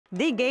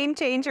The game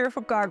changer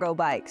for cargo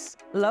bikes,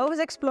 Lovens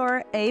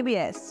Explorer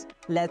ABS.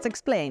 Let's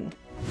explain.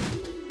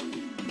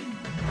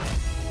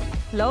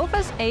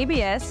 Lovens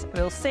ABS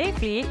will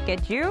safely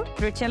get you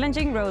through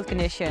challenging road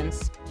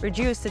conditions,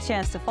 reduce the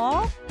chance to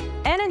fall,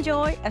 and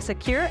enjoy a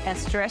secure and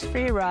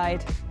stress-free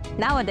ride.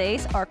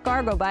 Nowadays, our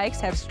cargo bikes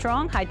have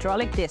strong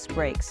hydraulic disc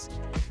brakes.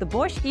 The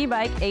Bosch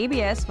e-bike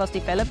ABS was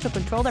developed to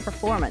control their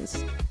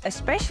performance,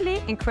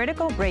 especially in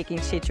critical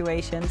braking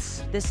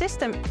situations. The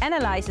system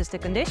analyzes the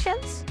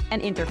conditions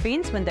and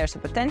intervenes when there's a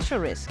potential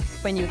risk.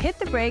 When you hit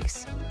the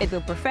brakes, it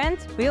will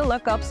prevent wheel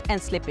lockups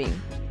and slipping.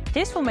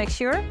 This will make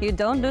sure you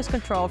don't lose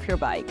control of your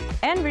bike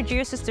and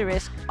reduces the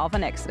risk of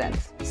an accident.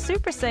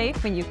 Super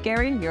safe when you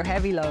carry your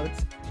heavy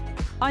loads.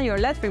 On your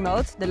LED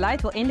remote, the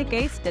light will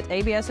indicate that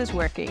ABS is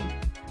working.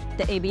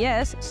 The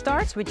ABS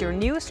starts with your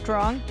new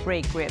strong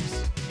brake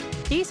grips.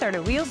 These are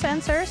the wheel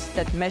sensors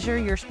that measure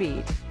your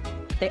speed.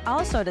 They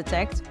also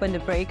detect when the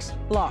brakes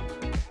block.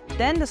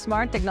 Then the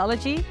smart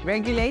technology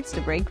regulates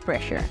the brake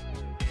pressure.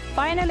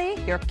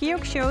 Finally, your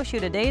kiosk shows you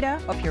the data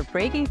of your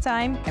braking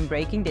time and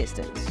braking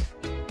distance.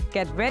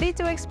 Get ready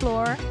to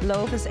explore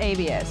Lovens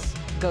ABS.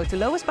 Go to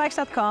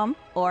lovensbikes.com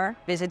or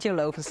visit your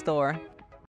Lovens store.